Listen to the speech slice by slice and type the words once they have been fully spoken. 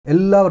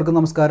എല്ലാവർക്കും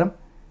നമസ്കാരം.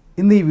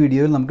 ഇന്ന് ഈ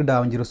വീഡിയോയിൽ നമുക്ക്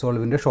ഡാവിഞ്ചി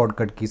റിസോൾവിൻ്റെ ഷോർട്ട്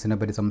കട്ട് കീസിനെ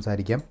പറ്റി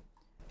സംസാരിക്കാം.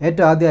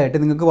 ഏറ്റവും ആദ്യമായിട്ട്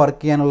നിങ്ങൾക്ക്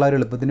വർക്ക് ചെയ്യാനുള്ള ഒരു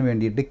എളുപ്പത്തിന്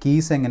വേണ്ടിയിട്ട്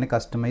കീസ് എങ്ങനെ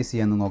കസ്റ്റമൈസ്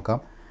ചെയ്യാമെന്ന് നോക്കാം.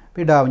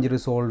 ഇപ്പോൾ ഈ ഡാവിഞ്ചി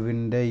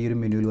റിസോൾവിൻ്റെ ഈ ഒരു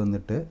മെനുവിൽ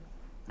വന്നിട്ട്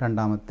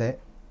രണ്ടാമത്തെ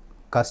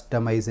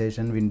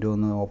കസ്റ്റമൈസേഷൻ വിൻഡോ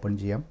ഒന്ന് ഓപ്പൺ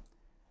ചെയ്യാം.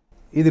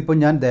 ഇതിപ്പോൾ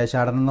ഞാൻ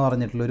ദേശാടനം എന്ന്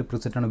പറഞ്ഞിട്ടുള്ളൊരു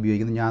പ്രിസെറ്റാണ്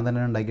ഉപയോഗിക്കുന്നത്. ഞാൻ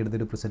തന്നെ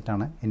ഉണ്ടാക്കിയെടുത്തൊരു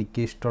പ്രിസെറ്റാണ്.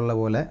 എനിക്ക് ഇഷ്ടമുള്ള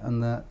പോലെ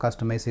ഒന്ന്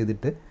കസ്റ്റമൈസ്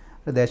ചെയ്തിട്ട്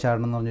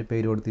ദേശാടനം എന്ന് പറഞ്ഞ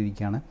പേര്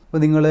കൊടുത്തിരിക്കുകയാണ്.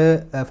 അപ്പോൾ നിങ്ങൾ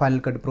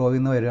ഫൈനൽ കട്ട് പ്രോയിൽ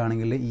നിന്ന്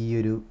വരികയാണെങ്കിൽ ഈ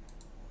ഒരു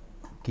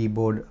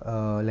കീബോർഡ്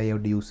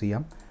ലേഔട്ട് യൂസ്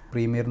ചെയ്യാം.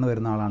 പ്രീമിയറിൽ നിന്ന്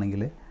വരുന്ന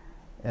ആളാണെങ്കിൽ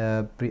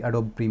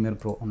അഡോബ് പ്രീമിയർ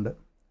പ്രോ ഉണ്ട്.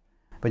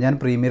 അപ്പോൾ ഞാൻ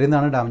പ്രീമിയറിൽ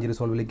നിന്നാണ് ഡാവിഞ്ചി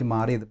റിസോൾവിലേക്ക്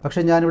മാറിയത്.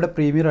 പക്ഷേ ഞാനിവിടെ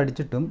പ്രീമിയർ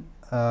അടിച്ചിട്ടും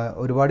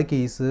ഒരുപാട്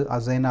കേസ്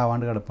അസൈൻ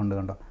ആവാണ്ട് കിടപ്പുണ്ട്.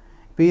 കണ്ടോ,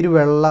 ഇപ്പോൾ ഈ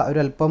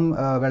ഒരു അല്പം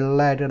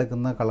വെള്ളമായിട്ട്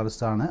കിടക്കുന്ന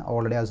കളേഴ്സാണ്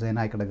ഓൾറെഡി അസൈൻ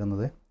ആയി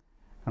കിടക്കുന്നത്.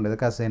 കണ്ടോ,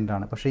 ഇതൊക്കെ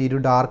അസൈൻഡാണ്. പക്ഷേ ഈ ഒരു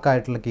ഡാർക്ക്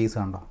ആയിട്ടുള്ള കേസ്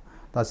കണ്ടോ,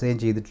 അത് അസൈൻ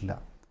ചെയ്തിട്ടില്ല.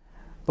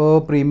 ഇപ്പോൾ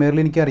പ്രീമിയറിൽ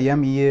എനിക്കറിയാം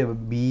ഈ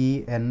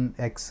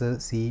BNX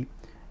C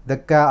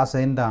ഇതൊക്കെ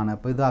അസൈൻഡ് ആണ്.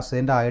 അപ്പോൾ ഇത്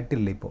അസൈൻഡ്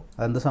ആയിട്ടില്ല. ഇപ്പോൾ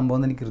അതെന്ത് സംഭവം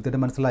എന്ന് എനിക്ക്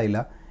കൃത്യമായിട്ട് മനസ്സിലായില്ല.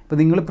 ഇപ്പോൾ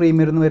നിങ്ങൾ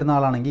പ്രീമിയറിൽ നിന്ന് വരുന്ന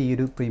ആളാണെങ്കിൽ ഈ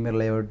ഒരു പ്രീമിയർ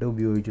ലേഔട്ട്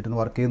ഉപയോഗിച്ചിട്ടൊന്ന്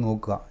വർക്ക് ചെയ്ത്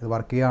നോക്കുക. ഇത്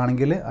വർക്ക്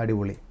ചെയ്യുകയാണെങ്കിൽ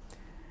അടിപൊളി.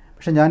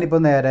 പക്ഷേ ഞാനിപ്പോൾ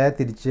നേരെ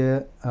തിരിച്ച്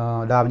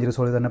ഡാവിഞ്ചി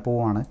റിസോൾവിൽ തന്നെ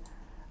പോവുകയാണ്.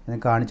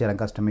 ഞാൻ കാണിച്ചു തരാം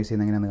കസ്റ്റമൈസ്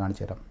ചെയ്യുന്ന എങ്ങനെയാണെന്ന്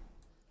കാണിച്ചു തരാം.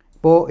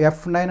 ഇപ്പോൾ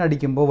F9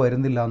 അടിക്കുമ്പോൾ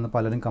വരുന്നില്ല എന്ന്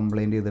പലരും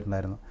കംപ്ലയിൻറ്റ്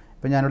ചെയ്തിട്ടുണ്ടായിരുന്നു.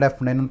 ഇപ്പോൾ ഞാനിവിടെ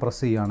F9 ഒന്ന്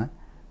പ്രസ് ചെയ്യുകയാണ്.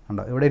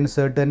 കണ്ടോ, ഇവിടെ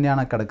ഇൻസേർട്ട്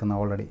തന്നെയാണ് കിടക്കുന്നത്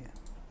ഓൾറെഡി.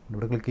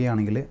 ഇവിടെ ക്ലിക്ക്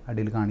ചെയ്യുകയാണെങ്കിൽ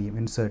അടിയിൽ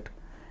കാണിക്കും ഇൻസേർട്ട്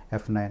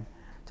F9.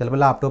 ചിലപ്പോൾ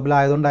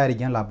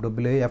ലാപ്ടോപ്പിലായതുകൊണ്ടായിരിക്കാം.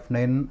 ലാപ്ടോപ്പിൽ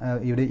F9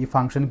 ഇവിടെ ഈ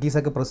ഫംഗ്ഷൻ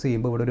കീസൊക്കെ പ്രസ്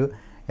ചെയ്യുമ്പോൾ ഇവിടെ ഒരു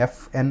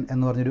FN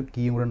എന്ന് പറഞ്ഞൊരു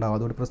കീയും കൂടെ ഉണ്ടാവും.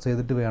 അതുകൊണ്ട് പ്രസ്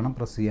ചെയ്തിട്ട് വേണം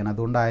പ്രസ് ചെയ്യാൻ.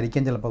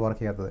 അതുകൊണ്ടായിരിക്കാം ചിലപ്പോൾ വർക്ക്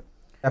ചെയ്യാത്തത്.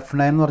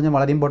 F9 എന്ന് പറഞ്ഞാൽ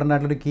വളരെ ഇമ്പോർട്ടൻ്റ്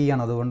ആയിട്ടുള്ളൊരു കീ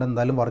ആണ്. അതുകൊണ്ട്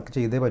എന്തായാലും വർക്ക്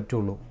ചെയ്തേ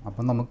പറ്റുള്ളൂ.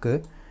 അപ്പം നമുക്ക്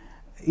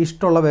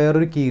ഇഷ്ടമുള്ള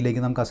വേറൊരു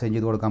കീയിലേക്ക് നമുക്ക് അസൈൻ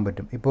ചെയ്ത് കൊടുക്കാൻ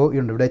പറ്റും. ഇപ്പോൾ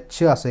ഇവിടെ H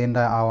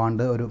അസൈൻഡ്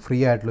ആവാണ്ട് ഒരു ഫ്രീ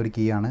ആയിട്ടുള്ളൊരു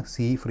കീ ആണ്.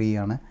 C ഫ്രീ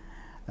ആണ്,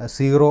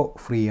 0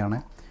 ഫ്രീ ആണ്.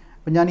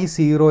 അപ്പോൾ ഞാൻ ഈ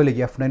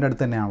 0യിലേക്ക് F9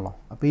 അടുത്ത് തന്നെയാണല്ലോ.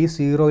 അപ്പോൾ ഈ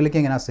 0യിലേക്ക്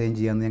എങ്ങനെ അസൈൻ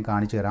ചെയ്യാമെന്ന് ഞാൻ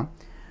കാണിച്ചു തരാം.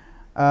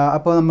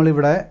 അപ്പോൾ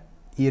നമ്മളിവിടെ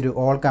ഈ ഒരു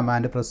ഓൾ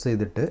കമാൻഡ് പ്രസ്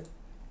ചെയ്തിട്ട്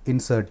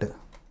ഇൻസേർട്ട്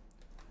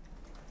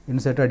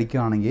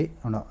അടിക്കുകയാണെങ്കിൽ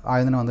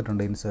ആയതിന്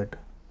വന്നിട്ടുണ്ട് ഇൻസേർട്ട്.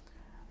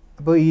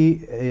 അപ്പോൾ ഈ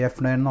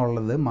F9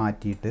 എന്നുള്ളത്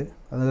മാറ്റിയിട്ട്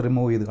അത്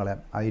റിമൂവ് ചെയ്ത് കളയാം.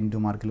 ആ ഇൻറ്റു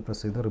മാർക്കിൽ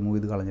പ്രസ് ചെയ്ത് റിമൂവ്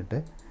ചെയ്ത് കളഞ്ഞിട്ട്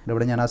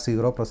ഇവിടെ ഞാൻ ആ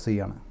 0 പ്രസ്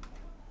ചെയ്യുകയാണ്.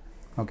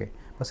 ഓക്കെ,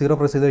 അപ്പോൾ 0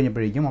 പ്രസ് ചെയ്ത്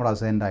കഴിഞ്ഞപ്പോഴേക്കും അവിടെ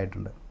അസൈൻഡ്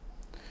ആയിട്ടുണ്ട്.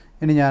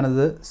 ഇനി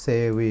ഞാനത്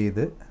സേവ്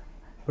ചെയ്ത്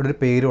ഇവിടെ ഒരു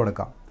പേര്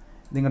കൊടുക്കാം.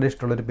 നിങ്ങളുടെ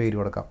ഇഷ്ടമുള്ളൊരു പേര്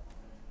കൊടുക്കാം.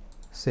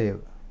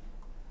 സേവ്,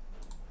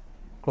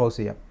 ക്ലോസ്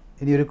ചെയ്യാം.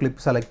 ഇനി ഒരു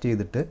ക്ലിപ്പ് സെലക്ട്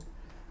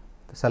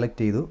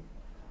ചെയ്തു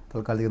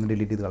തൽക്കാലത്തേക്ക് ഒന്ന്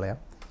ഡിലീറ്റ് ചെയ്ത് കളയാം.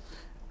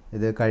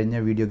 ഇത് കഴിഞ്ഞ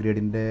വീഡിയോ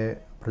ഗ്രേഡിൻ്റെ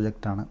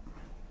പ്രൊജക്റ്റാണ്.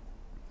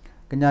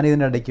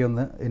 ഞാനിതിൻ്റെ ഇടയ്ക്ക്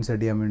ഒന്ന്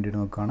ഇൻസേർട്ട് ചെയ്യാൻ വേണ്ടിയിട്ട്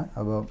നോക്കുകയാണ്.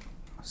 അപ്പോൾ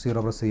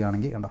 0 പ്രസ്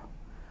ചെയ്യുകയാണെങ്കിൽ കണ്ടോ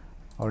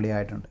ഓൾറെഡി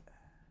ആയിട്ടുണ്ട്.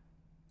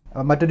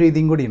 മറ്റൊരു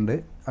രീതിയും കൂടിയുണ്ട്.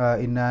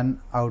 ഇൻ ആൻഡ്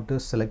ഔട്ട്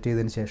സെലക്ട്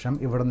ചെയ്തതിന് ശേഷം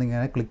ഇവിടെ നിന്ന്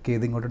ഇങ്ങനെ ക്ലിക്ക്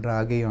ചെയ്ത് ഇങ്ങോട്ട്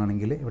ഡ്രാഗ്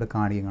ചെയ്യുകയാണെങ്കിൽ ഇവിടെ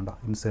കാണിക്കും. കണ്ടോ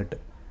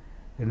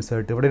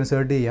ഇൻസേർട്ട് ഇവിടെ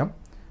ഇൻസേർട്ട് ചെയ്യാം.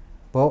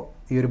 അപ്പോൾ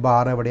ഈ ഒരു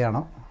ബാർ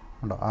എവിടെയാണോ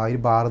ഉണ്ടോ ആ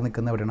ഒരു ബാർ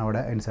നിൽക്കുന്ന എവിടെയാണോ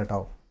അവിടെ ഇൻസേർട്ട്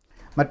ആവും.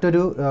 മറ്റൊരു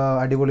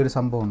അടിപൊളി ഒരു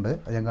സംഭവമുണ്ട്,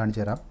 ഞാൻ കാണിച്ചു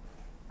തരാം.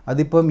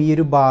 അതിപ്പം ഈ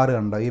ഒരു ബാർ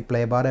കണ്ടോ, ഈ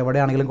പ്ലേ ബാർ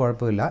എവിടെയാണെങ്കിലും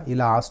കുഴപ്പമില്ല, ഈ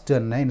ലാസ്റ്റ്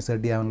തന്നെ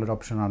ഇൻസേർട്ട് ചെയ്യാനുള്ളൊരു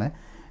ഓപ്ഷനാണ്.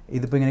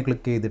 ഇതിപ്പോൾ ഇങ്ങനെ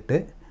ക്ലിക്ക് ചെയ്തിട്ട്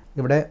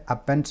ഇവിടെ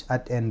അപ്പൻഡ്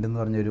അറ്റ് എൻഡ് എന്ന്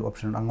പറഞ്ഞൊരു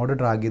ഓപ്ഷൻ അങ്ങോട്ട്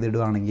ഡ്രാഗ്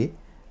ചെയ്തിടുകയാണെങ്കിൽ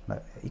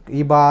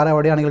ഈ ബാർ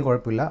എവിടെയാണെങ്കിലും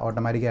കുഴപ്പമില്ല,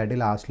 ഓട്ടോമാറ്റിക്കായിട്ട്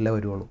ലാസ്റ്റിലേ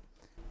വരുള്ളൂ.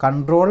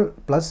 കൺട്രോൾ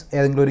പ്ലസ്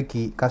ഏതെങ്കിലും ഒരു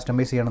കീ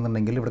കസ്റ്റമൈസ്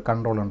ചെയ്യണമെന്നുണ്ടെങ്കിൽ ഇവിടെ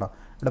കൺട്രോൾ ഉണ്ടോ,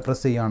 ഇവിടെ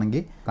പ്രസ്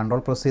ചെയ്യുകയാണെങ്കിൽ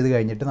കൺട്രോൾ പ്രസ് ചെയ്ത്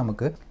കഴിഞ്ഞിട്ട്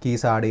നമുക്ക്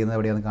കീസ് ആഡ് ചെയ്യുന്നത്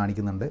എവിടെയാണെന്ന്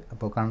കാണിക്കുന്നുണ്ട്.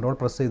 അപ്പോൾ കൺട്രോൾ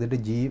പ്രസ് ചെയ്തിട്ട്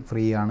G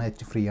ഫ്രീ ആണ്,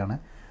 H ഫ്രീ ആണ്,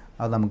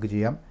 അത് നമുക്ക്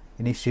ചെയ്യാം.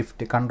 ഇനി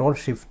കൺട്രോൾ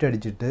ഷിഫ്റ്റ്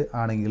അടിച്ചിട്ട്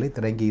ആണെങ്കിൽ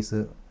ഇത്രയും കീസ്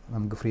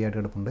നമുക്ക് ഫ്രീ ആയിട്ട്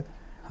കിടപ്പുണ്ട്.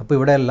 അപ്പോൾ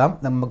ഇവിടെ എല്ലാം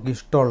നമുക്ക്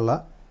ഇഷ്ടമുള്ള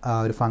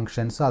ഒരു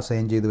ഫങ്ഷൻസ്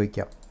അസൈൻ ചെയ്ത്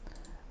വയ്ക്കാം.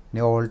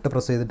 ഇനി ഓൾട്ട്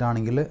പ്രസ്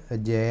ചെയ്തിട്ടാണെങ്കിൽ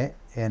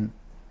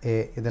JNA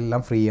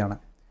ഇതെല്ലാം ഫ്രീ ആണ്.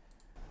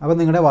 അപ്പോൾ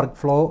നിങ്ങളുടെ വർക്ക്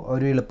ഫ്ലോ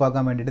ഒരു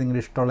എളുപ്പമാക്കാൻ വേണ്ടിയിട്ട്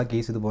നിങ്ങളുടെ ഇഷ്ടമുള്ള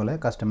കീസ് ഇതുപോലെ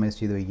കസ്റ്റമൈസ്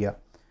ചെയ്ത് വയ്ക്കുക.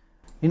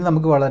 ഇനി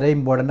നമുക്ക് വളരെ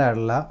ഇമ്പോർട്ടൻ്റ്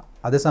ആയിട്ടുള്ള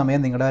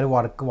അതേസമയം നിങ്ങളുടെ ഒരു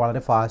വർക്ക്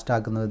വളരെ ഫാസ്റ്റ്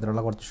ആക്കുന്ന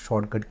വിധത്തിലുള്ള കുറച്ച്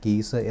ഷോർട്ട് കട്ട്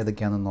കീസ്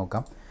ഏതൊക്കെയാണെന്ന്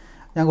നോക്കാം.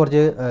 ഞാൻ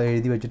കുറച്ച്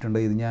എഴുതി വെച്ചിട്ടുണ്ട്,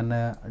 ഇത് ഞാൻ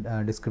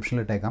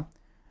ഡിസ്ക്രിപ്ഷനിൽ ഇട്ടേക്കാം.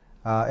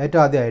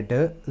 ഏറ്റവും ആദ്യമായിട്ട്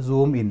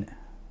സൂം ഇൻ,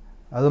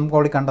 അത് നമുക്ക്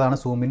ഓൾറെഡി കണ്ടതാണ്.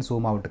 Zoom in,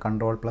 zoom out,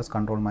 control plus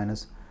control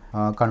minus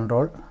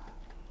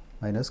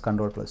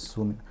control plus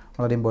zoom in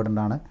വളരെ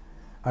ഇമ്പോർട്ടൻ്റ് ആണ്.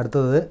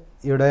 അടുത്തത്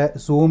ഇവിടെ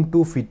സൂം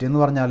ടു ഫിറ്റ്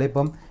എന്ന് പറഞ്ഞാൽ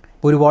ഇപ്പം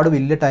ഒരുപാട്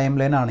വലിയ ടൈം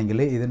ലൈൻ ആണെങ്കിൽ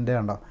ഇതിൻ്റെ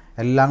കണ്ടോ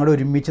എല്ലാം കൂടെ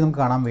ഒരുമിച്ച്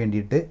നമുക്ക് കാണാൻ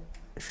വേണ്ടിയിട്ട്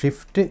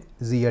ഷിഫ്റ്റ്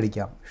Z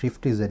അടിക്കാം,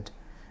 ഷിഫ്റ്റ് Z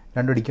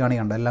രണ്ടും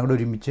അടിക്കുകയാണെങ്കിൽ കണ്ടോ എല്ലാം കൂടെ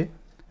ഒരുമിച്ച്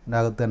ഇതിൻ്റെ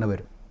അകത്ത് തന്നെ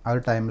വരും. ആ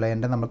ഒരു ടൈം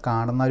ലൈനിൻ്റെ നമ്മൾ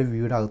കാണുന്ന ഒരു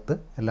വ്യൂയുടെ അകത്ത്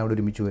എല്ലാം കൂടെ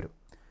ഒരുമിച്ച് വരും.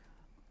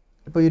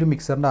 ഇപ്പോൾ ഈ ഒരു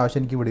മിക്സറിൻ്റെ ആവശ്യം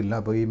എനിക്ക് ഇവിടെ ഇല്ല.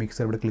 അപ്പോൾ ഈ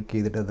മിക്സർ ഇവിടെ ക്ലിക്ക്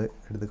ചെയ്തിട്ട് അത്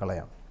എടുത്ത്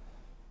കളയാം.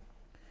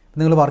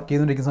 നിങ്ങൾ വർക്ക്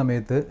ചെയ്തുകൊണ്ടിരിക്കുന്ന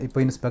സമയത്ത്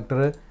ഇപ്പോൾ ഇൻസ്പെക്ടർ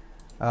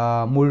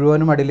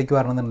മുഴുവനും അടിയിലേക്ക്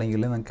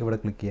വരണമെന്നുണ്ടെങ്കിൽ നിങ്ങൾക്ക് ഇവിടെ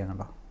ക്ലിക്ക് ചെയ്യാൻ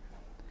കണ്ടോ.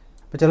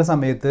 അപ്പോൾ ചില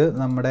സമയത്ത്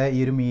നമ്മുടെ ഈ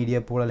ഒരു മീഡിയ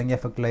പൂൾ അല്ലെങ്കിൽ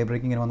എഫക്റ്റ്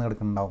ലൈബ്രറിക്ക് ഇങ്ങനെ വന്ന്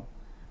കിടക്കുന്നുണ്ടാവും.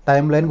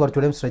 ടൈം ലൈൻ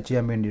കുറച്ചുകൂടി സ്ട്രെച്ച്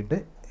ചെയ്യാൻ വേണ്ടിയിട്ട്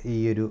ഈ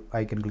ഒരു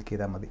ഐക്കൺ ക്ലിക്ക്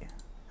ചെയ്താൽ മതി.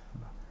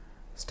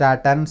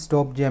 സ്റ്റാർട്ട് ആൻഡ്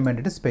സ്റ്റോപ്പ് ചെയ്യാൻ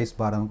വേണ്ടിയിട്ട് സ്പേസ്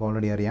ബാർ നമുക്ക്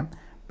ഓൾറെഡി അറിയാം.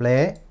 Play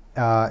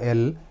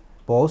L,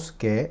 pose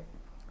K,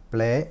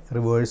 play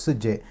reverse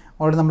J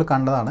already നമ്മൾ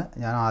കണ്ടതാണ്.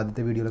 ഞാൻ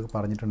ആദ്യത്തെ വീഡിയോയിലൊക്കെ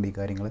പറഞ്ഞിട്ടുണ്ട് ഈ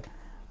കാര്യങ്ങൾ.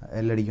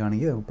 L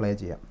അടിക്കുകയാണെങ്കിൽ പ്ലേ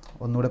ചെയ്യാം,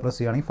 ഒന്നുകൂടെ പ്രസ്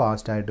ചെയ്യുകയാണെങ്കിൽ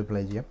ഫാസ്റ്റായിട്ട്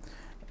പ്ലേ ചെയ്യാം.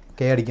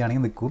 K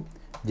അടിക്കുകയാണെങ്കിൽ നിൽക്കും.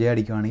 ജെ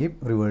അടിക്കുകയാണെങ്കിൽ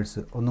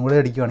റിവേഴ്സ്, ഒന്നും കൂടെ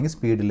അടിക്കുകയാണെങ്കിൽ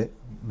സ്പീഡിൽ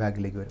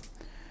ബാക്കിലേക്ക് വരും.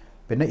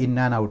 പിന്നെ ഇൻ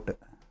ആൻഡ് ഔട്ട്,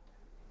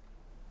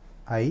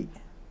 ഐ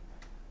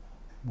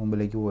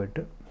മുമ്പിലേക്ക്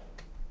പോയിട്ട്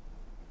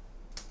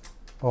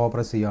ഓ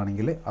പ്രസ്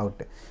ചെയ്യുകയാണെങ്കിൽ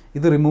ഔട്ട്.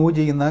 ഇത് റിമൂവ്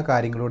ചെയ്യുന്ന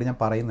കാര്യങ്ങളോട് ഞാൻ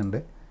പറയുന്നുണ്ട്.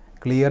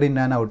 ക്ലിയർ ഇൻ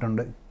ആൻഡ് ഔട്ട്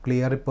ഉണ്ട്.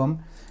 ക്ലിയർ ഇപ്പം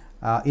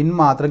ഇൻ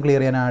മാത്രം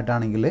ക്ലിയർ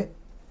ചെയ്യാനായിട്ടാണെങ്കിൽ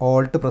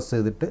ഓൾട്ട് പ്രസ്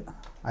ചെയ്തിട്ട്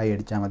ഐ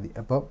അടിച്ചാൽ മതി.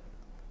 അപ്പോൾ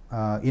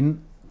ഇൻ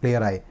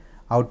ക്ലിയർ ആയി.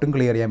 ഔട്ടും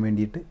ക്ലിയർ ചെയ്യാൻ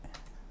വേണ്ടിയിട്ട്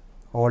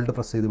ഓൾട്ട്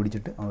പ്രസ് ചെയ്ത്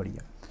പിടിച്ചിട്ട്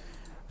അടിക്കാം.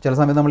 ചില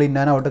സമയത്ത് നമ്മൾ ഇൻ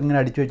ആൻഡ് ഔട്ട് ഇങ്ങനെ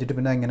അടിച്ച് വെച്ചിട്ട്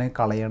പിന്നെ എങ്ങനെ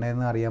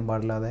കളയണമെന്ന് അറിയാൻ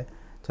പാടില്ലാതെ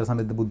ചില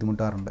സമയത്ത്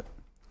ബുദ്ധിമുട്ടാറുണ്ട്.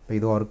 അപ്പോൾ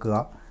ഇത് ഓർക്കുക,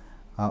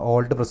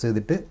 ഓൾട്ട് പ്രസ്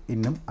ചെയ്തിട്ട്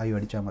ഇന്നും ഐ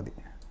അടിച്ചാൽ മതി.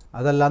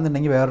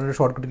 അതല്ലാന്നുണ്ടെങ്കിൽ വേറൊരു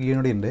ഷോർട്ട് കട്ട് കീ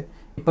കൂടി ഉണ്ട്.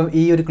 ഇപ്പം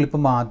ഈ ഒരു ക്ലിപ്പ്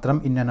മാത്രം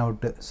ഇൻ ആൻഡ്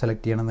ഔട്ട്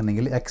സെലക്ട്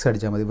ചെയ്യണമെന്നുണ്ടെങ്കിൽ എക്സ്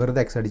അടിച്ചാൽ മതി, വെറുതെ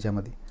എക്സ് അടിച്ചാൽ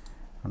മതി.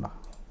 കണ്ടോ?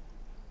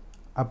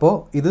 അപ്പോൾ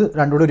ഇത്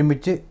രണ്ടും കൂടെ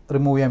ഒരുമിച്ച്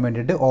റിമൂവ് ചെയ്യാൻ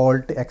വേണ്ടിയിട്ട്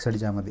ഓൾട്ട് എക്സ്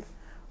അടിച്ചാൽ മതി.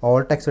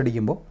 ഓൾട്ട് എക്സ്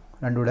അടിക്കുമ്പോൾ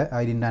രണ്ടും കൂടെ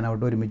ഇൻ ആൻഡ്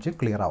ഔട്ട് ഒരുമിച്ച്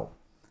ക്ലിയർ ആവും.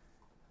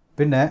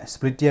 പിന്നെ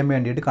സ്പ്ലിറ്റ് ചെയ്യാൻ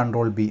വേണ്ടിയിട്ട്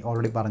കൺട്രോൾ ബി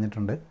ഓൾറെഡി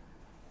പറഞ്ഞിട്ടുണ്ട്.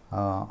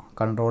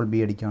 കൺട്രോൾ ബി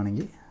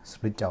അടിക്കുകയാണെങ്കിൽ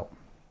സ്പ്ലിറ്റ് ആവും.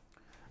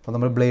 അപ്പോൾ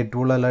നമ്മൾ ബ്ലേഡ്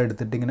ടൂളെല്ലാം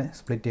എടുത്തിട്ട് ഇങ്ങനെ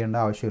സ്പ്ലിറ്റ് ചെയ്യേണ്ട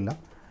ആവശ്യമില്ല.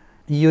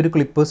 ഈ ഒരു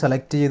ക്ലിപ്പ്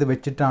സെലക്ട് ചെയ്ത്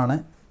വെച്ചിട്ടാണ്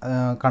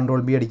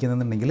കൺട്രോൾ ബി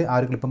അടിക്കുന്നതെന്നുണ്ടെങ്കിൽ ആ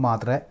ഒരു ക്ലിപ്പ്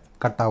മാത്രമേ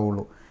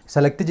കട്ടാവുള്ളൂ.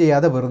 സെലക്ട്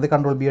ചെയ്യാതെ വെറുതെ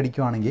കൺട്രോൾ ബി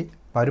അടിക്കുകയാണെങ്കിൽ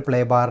ആ ഒരു പ്ലേ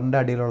ബാറിൻ്റെ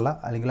അടിയിലുള്ള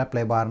അല്ലെങ്കിൽ ആ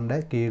പ്ലേ ബാറിൻ്റെ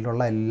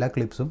കീഴിലുള്ള എല്ലാ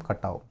ക്ലിപ്സും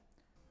കട്ടാവും.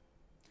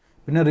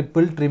 പിന്നെ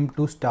റിപ്പിൾ ട്രിം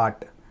ടു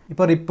സ്റ്റാർട്ട്.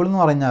 ഇപ്പോൾ റിപ്പിൾ എന്ന്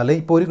പറഞ്ഞാൽ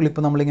ഇപ്പോൾ ഒരു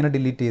ക്ലിപ്പ് നമ്മളിങ്ങനെ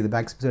ഡിലീറ്റ് ചെയ്ത്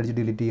ബാക്ക് സ്പേസ് അടിച്ച്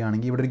ഡിലീറ്റ്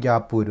ചെയ്യുകയാണെങ്കിൽ ഇവിടെ ഒരു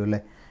ഗ്യാപ്പ് വരും അല്ലേ.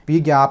 അപ്പോൾ ഈ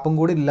ഗ്യാപ്പും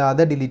കൂടി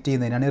ഇല്ലാതെ ഡിലീറ്റ്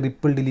ചെയ്യുന്നതിനാണ്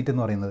റിപ്പിൾ ഡിലീറ്റ്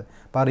എന്ന് പറയുന്നത്.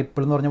 അപ്പോൾ ആ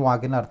റിപ്പിൾ എന്ന് പറഞ്ഞ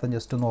വാക്കിൻ്റെ അർത്ഥം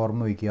ജസ്റ്റ് ഒന്ന്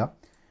ഓർമ്മ വയ്ക്കുക.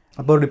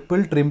 അപ്പോൾ റിപ്പിൾ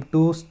ട്രിം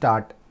ടു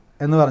സ്റ്റാർട്ട്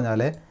എന്ന്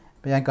പറഞ്ഞാൽ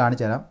ഇപ്പോൾ ഞാൻ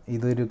കാണിച്ചു തരാം.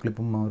 ഇതൊരു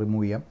ക്ലിപ്പും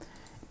റിമൂവ് ചെയ്യാം.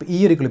 ഇപ്പോൾ ഈ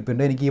ഒരു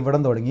ക്ലിപ്പിൻ്റെ എനിക്ക്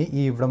ഇവിടം തുടങ്ങി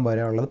ഈ ഇവിടം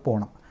വരെ ഉള്ളത്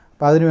പോകണം.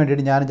 അപ്പോൾ അതിന്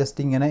വേണ്ടിയിട്ട് ഞാൻ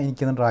ജസ്റ്റ് ഇങ്ങനെ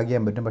എനിക്കൊന്ന് ഡ്രാഗ്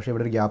ചെയ്യാൻ പറ്റും, പക്ഷേ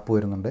ഇവിടെ ഒരു ഗ്യാപ്പ്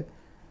വരുന്നുണ്ട്.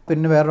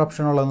 പിന്നെ വേറൊരു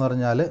ഓപ്ഷൻ ഉള്ളതെന്ന്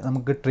പറഞ്ഞാൽ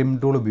നമുക്ക് ട്രിം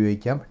ടൂൾ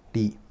ഉപയോഗിക്കാം,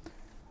 ടി.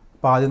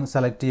 അപ്പോൾ ആദ്യം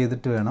സെലക്ട്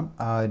ചെയ്തിട്ട് വേണം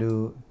ആ ഒരു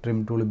ട്രിം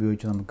ടൂൾ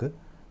ഉപയോഗിച്ച് നമുക്ക്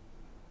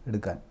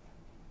എടുക്കാൻ.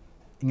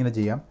 ഇങ്ങനെ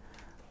ചെയ്യാം.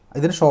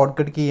 ഇതിന് ഷോർട്ട്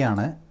കട്ട് കീ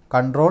ആണ്.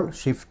 കൺട്രോൾ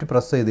ഷിഫ്റ്റ്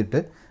പ്രസ് ചെയ്തിട്ട്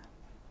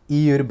ഈ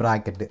ഒരു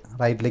ബ്രാക്കറ്റ്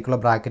റൈറ്റിലേക്കുള്ള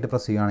ബ്രാക്കറ്റ്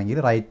പ്രസ് ചെയ്യുകയാണെങ്കിൽ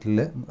റൈറ്റിൽ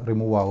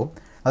റിമൂവ് ആവും.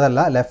 അതല്ല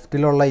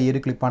ലെഫ്റ്റിലുള്ള ഈ ഒരു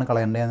ക്ലിപ്പാണ്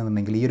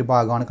കളയേണ്ടതെന്നുണ്ടെങ്കിൽ, ഈ ഒരു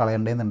ഭാഗമാണ്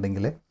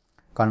കളയേണ്ടതെന്നുണ്ടെങ്കിൽ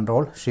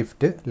കൺട്രോൾ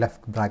ഷിഫ്റ്റ്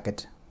ലെഫ്റ്റ്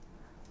ബ്രാക്കറ്റ്.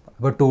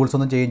 അപ്പോൾ ടൂൾസ്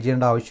ഒന്നും ചേഞ്ച്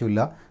ചെയ്യേണ്ട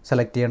ആവശ്യമില്ല,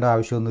 സെലക്ട് ചെയ്യേണ്ട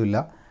ആവശ്യമൊന്നുമില്ല.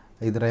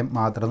 ഇത്രയും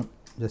മാത്രം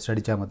ജസ്റ്റ്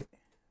അടിച്ചാൽ മതി.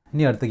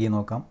 ഇനി അടുത്ത കീ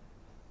നോക്കാം.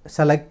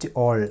 സെലക്ട്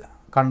ഓൾ,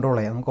 കൺട്രോൾ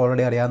എ നമുക്ക്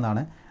ഓൾറെഡി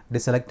അറിയാവുന്നതാണ്.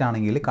 ഡിസെലക്റ്റ്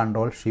ആണെങ്കിൽ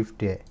കൺട്രോൾ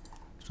ഷിഫ്റ്റ് എ.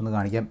 ജസ്റ്റ് ഒന്ന്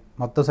കാണിക്കാം.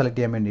 മൊത്തം സെലക്ട്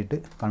ചെയ്യാൻ വേണ്ടിയിട്ട്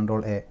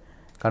control A,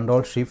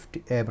 control shift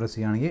A press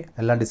ചെയ്യുകയാണെങ്കിൽ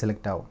എല്ലാം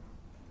ഡിസെലക്റ്റ് ആവും.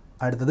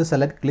 അടുത്തത്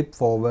select clip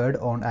forward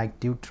on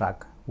active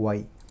track Y.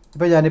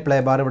 ഇപ്പോൾ ഞാൻ ഈ പ്ലേ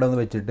ബാർ ഇവിടെ ഒന്ന്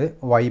വെച്ചിട്ട്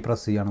വൈ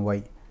പ്രസ് ചെയ്യുകയാണ്, വൈ.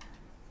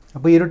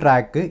 അപ്പോൾ ഈ ഒരു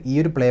ട്രാക്ക് ഈ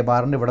ഒരു പ്ലേ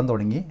ബാറിൻ്റെ ഇവിടെ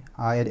തുടങ്ങി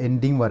ആ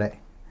എൻഡിങ് വരെ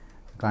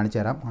കാണിച്ചു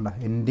തരാം. കണ്ടോ,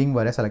 എൻഡിങ്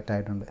വരെ സെലക്ട്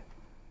ആയിട്ടുണ്ട്.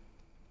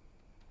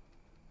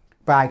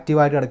 ഇപ്പോൾ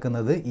ആക്റ്റീവായിട്ട്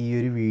കിടക്കുന്നത് ഈ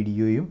ഒരു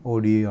വീഡിയോയും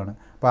ഓഡിയോയും ആണ്.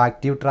 അപ്പോൾ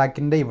ആക്റ്റീവ്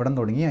ട്രാക്കിൻ്റെ ഇവിടം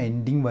തുടങ്ങി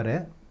എൻഡിങ് വരെ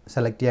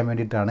സെലക്ട് ചെയ്യാൻ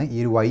വേണ്ടിയിട്ടാണ് ഈ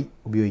ഒരു വൈ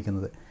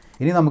ഉപയോഗിക്കുന്നത്.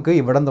 ഇനി നമുക്ക്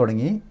ഇവിടം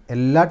തുടങ്ങി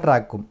എല്ലാ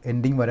ട്രാക്കും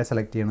എൻഡിങ് വരെ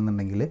സെലക്ട്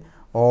ചെയ്യണമെന്നുണ്ടെങ്കിൽ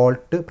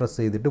ഓൾട്ട് പ്രസ്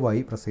ചെയ്തിട്ട് വൈ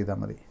പ്രസ് ചെയ്താൽ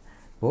മതി.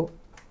 അപ്പോൾ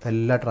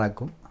എല്ലാ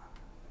ട്രാക്കും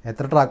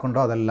എത്ര ട്രാക്കുണ്ടോ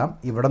അതെല്ലാം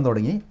ഇവിടം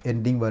തുടങ്ങി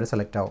എൻഡിങ് വരെ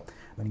സെലക്ട് ആവും.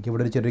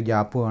 എനിക്കിവിടെ ഒരു ചെറിയ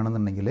ഗ്യാപ്പ്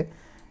വേണമെന്നുണ്ടെങ്കിൽ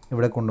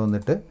ഇവിടെ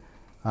കൊണ്ടുവന്നിട്ട്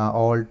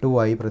ഓൾട്ട്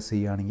വൈ പ്രസ്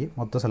ചെയ്യുകയാണെങ്കിൽ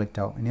മൊത്തം സെലക്ട്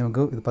ആവും. ഇനി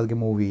നമുക്ക് ഇത് പതുക്കെ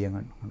മൂവ് ചെയ്യാൻ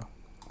കണ്ടോ.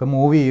 ഇപ്പോൾ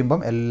മൂവ് ചെയ്യുമ്പം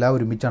എല്ലാം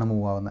ഒരുമിച്ചാണ്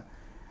മൂവ് ആവുന്നത്.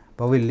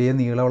 അപ്പോൾ വലിയ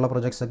നീളമുള്ള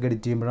പ്രൊജക്ട്സ് ഒക്കെ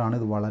എഡിറ്റ് ചെയ്യുമ്പോഴാണ്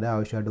ഇത് വളരെ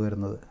ആവശ്യമായിട്ട്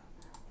വരുന്നത്.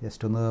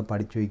 ജസ്റ്റ് ഒന്ന്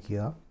പഠിച്ചു വയ്ക്കുക.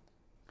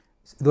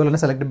 ഇതുപോലെ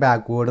തന്നെ സെലക്ട്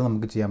ബാക്ക്വേർഡ്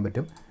നമുക്ക് ചെയ്യാൻ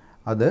പറ്റും.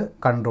 അത്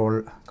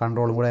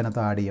കൺട്രോളും കൂടെ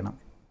അതിനകത്ത് ആഡ് ചെയ്യണം.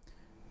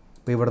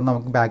 ഇപ്പോൾ ഇവിടെ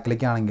നമുക്ക്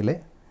ബാക്കിലേക്കാണെങ്കിൽ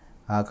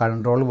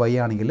കൺട്രോൾ വൈ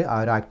ആണെങ്കിൽ ആ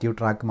ഒരു ആക്റ്റീവ്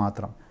ട്രാക്ക്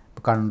മാത്രം.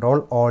 ഇപ്പോൾ കൺട്രോൾ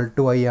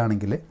ഓൾട്ട് വൈ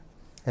ആണെങ്കിൽ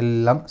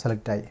എല്ലാം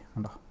സെലക്റ്റായി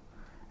കണ്ടോ,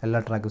 എല്ലാ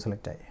ട്രാക്കും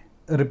സെലക്റ്റായി.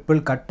 Ripple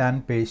cut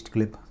and paste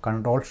clip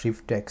control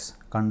shift X,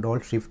 control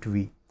shift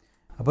V.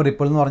 അപ്പോൾ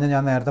റിപ്പിൾ എന്ന് പറഞ്ഞാൽ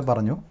ഞാൻ നേരത്തെ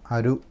പറഞ്ഞു ആ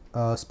ഒരു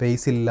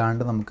സ്പേസ്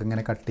ഇല്ലാണ്ട്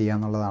നമുക്കിങ്ങനെ കട്ട് ചെയ്യുക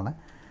എന്നുള്ളതാണ്.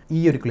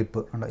 ഈ ഒരു ക്ലിപ്പ്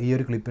ഉണ്ടോ, ഈ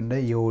ഒരു ക്ലിപ്പിൻ്റെ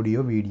ഈ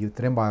ഓഡിയോ വീഡിയോ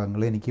ഇത്രയും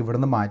ഭാഗങ്ങൾ എനിക്ക് ഇവിടെ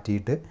നിന്ന്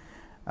മാറ്റിയിട്ട്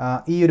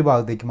ഈ ഒരു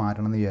ഭാഗത്തേക്ക്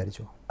മാറ്റണം എന്ന്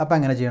വിചാരിച്ചു. അപ്പോൾ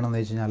എങ്ങനെ ചെയ്യണമെന്ന്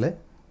വെച്ച് കഴിഞ്ഞാൽ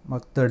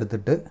മൊത്തം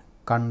എടുത്തിട്ട്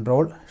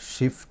കൺട്രോൾ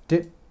ഷിഫ്റ്റ്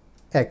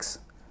എക്സ്,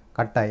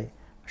 കട്ടായി.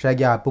 പക്ഷേ ആ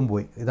ഗ്യാപ്പും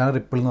പോയി. ഇതാണ്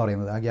റിപ്പിൾ എന്ന്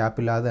പറയുന്നത്. ആ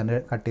ഗ്യാപ്പില്ലാതെ തന്നെ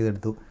കട്ട്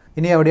ചെയ്തെടുത്തു.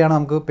 ഇനി എവിടെയാണ്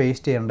നമുക്ക്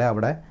പേസ്റ്റ് ചെയ്യേണ്ടത്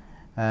അവിടെ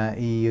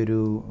ഈ ഒരു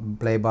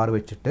പ്ലേ ബാർ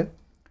വെച്ചിട്ട്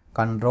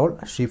കൺട്രോൾ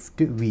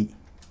ഷിഫ്റ്റ് വി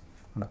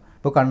ഉണ്ടോ.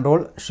 ഇപ്പോൾ കൺട്രോൾ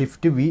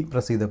ഷിഫ്റ്റ് വി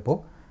പ്രസ് ചെയ്തപ്പോൾ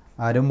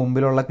ആരും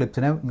മുമ്പിലുള്ള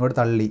ക്ലിപ്സിനെ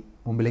ഇങ്ങോട്ട്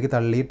മുമ്പിലേക്ക്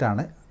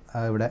തള്ളിയിട്ടാണ്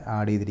ഇവിടെ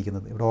ആഡ്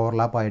ചെയ്തിരിക്കുന്നത്. ഇവിടെ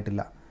ഓവർലാപ്പ്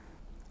ആയിട്ടില്ല.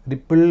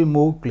 Ripple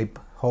move clip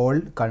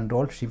hold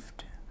control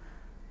shift,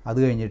 അത്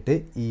കഴിഞ്ഞിട്ട്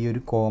ഈ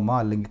ഒരു കോമ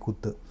അല്ലെങ്കിൽ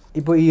കുത്ത്.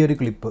 ഇപ്പോൾ ഈ ഒരു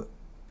ക്ലിപ്പ്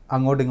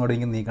അങ്ങോട്ടും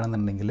ഇങ്ങോട്ടും നീക്കണം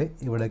എന്നുണ്ടെങ്കിൽ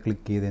ഇവിടെ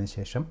ക്ലിക്ക് ചെയ്തതിന്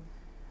ശേഷം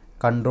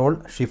കൺട്രോൾ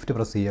ഷിഫ്റ്റ്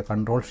പ്രസ് ചെയ്യുക.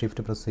 കൺട്രോൾ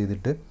ഷിഫ്റ്റ് പ്രസ്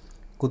ചെയ്തിട്ട്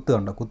കുത്ത്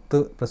കണ്ടോ, കുത്ത്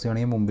പ്രസ്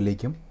ചെയ്യണമെങ്കിൽ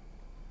മുമ്പിലേക്കും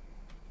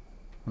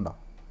ഉണ്ടോ,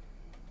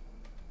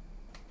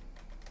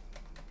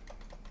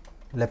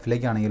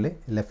 ലെഫ്റ്റിലേക്കാണെങ്കിൽ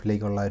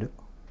ലെഫ്റ്റിലേക്കുള്ള ഒരു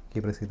കീ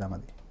പ്രസ് ചെയ്താൽ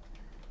മതി.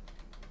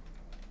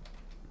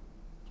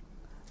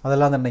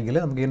 അതല്ലാന്നുണ്ടെങ്കിൽ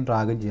നമുക്ക് ഇതിന്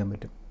ഡ്രാഗും ചെയ്യാൻ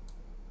പറ്റും.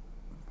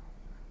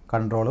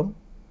 കൺട്രോളും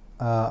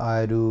ആ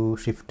ഒരു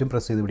ഷിഫ്റ്റും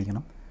പ്രസ് ചെയ്ത്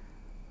പിടിക്കണം.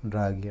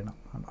 ഡ്രാഗ് ചെയ്യണം.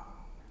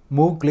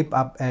 Move clip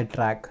up A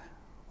track,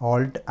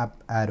 Alt up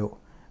ആരോ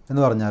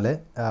എന്ന് പറഞ്ഞാൽ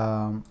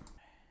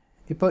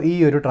ഇപ്പോൾ ഈ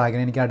ഒരു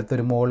ട്രാക്കിനെ എനിക്ക്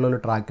അടുത്തൊരു മുകളിലുള്ള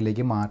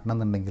ട്രാക്കിലേക്ക് മാറ്റണം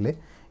എന്നുണ്ടെങ്കിൽ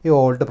ഈ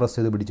ഓൾട്ട് പ്രസ്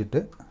ചെയ്ത് പിടിച്ചിട്ട്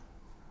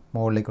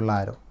മുകളിലേക്കുള്ള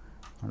ആരോ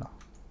ആണോ.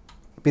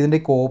 ഇപ്പോൾ ഇതിൻ്റെ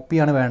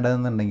കോപ്പിയാണ്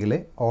വേണ്ടതെന്നുണ്ടെങ്കിൽ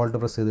ഓൾട്ട്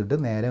പ്രസ് ചെയ്തിട്ട്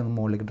നേരെ ഒന്ന്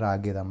മുകളിലേക്ക്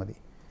ഡ്രാഗ് ചെയ്താൽ മതി.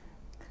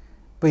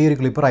 ഇപ്പോൾ ഈ ഒരു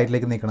ക്ലിപ്പ്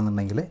റൈറ്റിലേക്ക്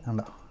നീക്കണമെന്നുണ്ടെങ്കിൽ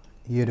കണ്ടോ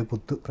ഈ ഒരു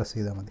കുത്ത് പ്രസ്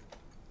ചെയ്താൽ മതി.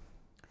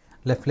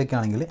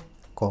 ലെഫ്റ്റിലേക്കാണെങ്കിൽ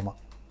കോമ.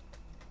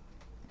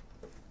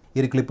 ഈ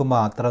ഒരു ക്ലിപ്പ്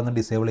മാത്രം ഒന്ന്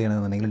ഡിസേബിൾ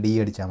ചെയ്യണമെന്നുണ്ടെങ്കിൽ ഡി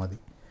അടിച്ചാൽ മതി.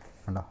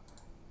 കണ്ടോ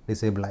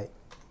ഡിസേബിളായി.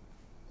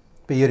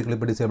 ഇപ്പോൾ ഈ ഒരു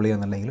ക്ലിപ്പ് ഡിസേബിൾ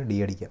ചെയ്യുന്നുണ്ടെങ്കിൽ ഡി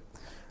അടിക്കാം.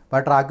 അപ്പോൾ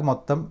ആ ട്രാക്ക്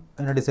മൊത്തം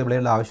ഡിസേബിൾ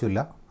ചെയ്യേണ്ട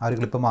ആവശ്യമില്ല. ആ ഒരു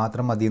ക്ലിപ്പ്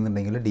മാത്രം മതി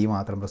എന്നുണ്ടെങ്കിൽ ഡി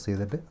മാത്രം പ്രസ്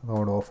ചെയ്തിട്ട്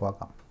റോഡ് ഓഫ്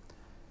ആക്കാം.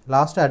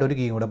 ലാസ്റ്റായിട്ട് ഒരു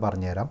കീ കൂടെ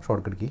പറഞ്ഞുതരാം,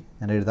 ഷോർട്ട് കട്ട് കീ.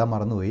 ഞാൻ എഴുതാൻ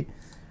മറന്നുപോയി.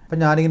 അപ്പോൾ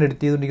ഞാനിങ്ങനെ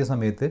എഡിറ്റ് ചെയ്തുകൊണ്ടിരിക്കുന്ന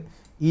സമയത്ത്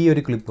ഈ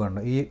ഒരു ക്ലിപ്പ്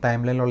കണ്ടോ, ഈ ടൈം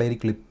ലൈനിലുള്ള ഈ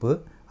ക്ലിപ്പ്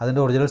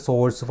അതിൻ്റെ ഒറിജിനൽ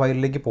സോഴ്സ്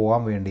ഫയലിലേക്ക്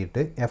പോകാൻ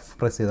വേണ്ടിയിട്ട് എഫ്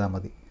പ്രസ് ചെയ്താൽ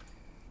മതി.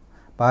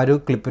 അപ്പോൾ ആ ഒരു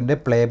ക്ലിപ്പിൻ്റെ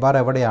പ്ലേ ബാർ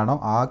എവിടെയാണോ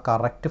ആ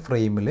കറക്റ്റ്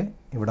ഫ്രെയിമിൽ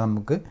ഇവിടെ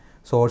നമുക്ക്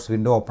സോഴ്സ്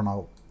വിൻഡോ ഓപ്പൺ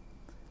ആവും.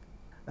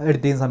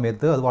 എഡിറ്റ് ചെയ്യുന്ന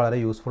സമയത്ത് അത് വളരെ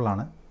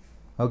യൂസ്ഫുള്ളാണ്.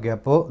 ഓക്കെ,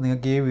 അപ്പോൾ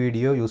നിങ്ങൾക്ക് ഈ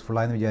വീഡിയോ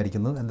യൂസ്ഫുള്ളായെന്ന്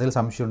വിചാരിക്കുന്നു. എന്തെങ്കിലും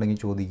സംശയം ഉണ്ടെങ്കിൽ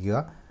ചോദിക്കുക.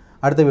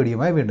 അടുത്ത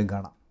വീഡിയോയുമായി വീണ്ടും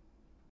കാണാം.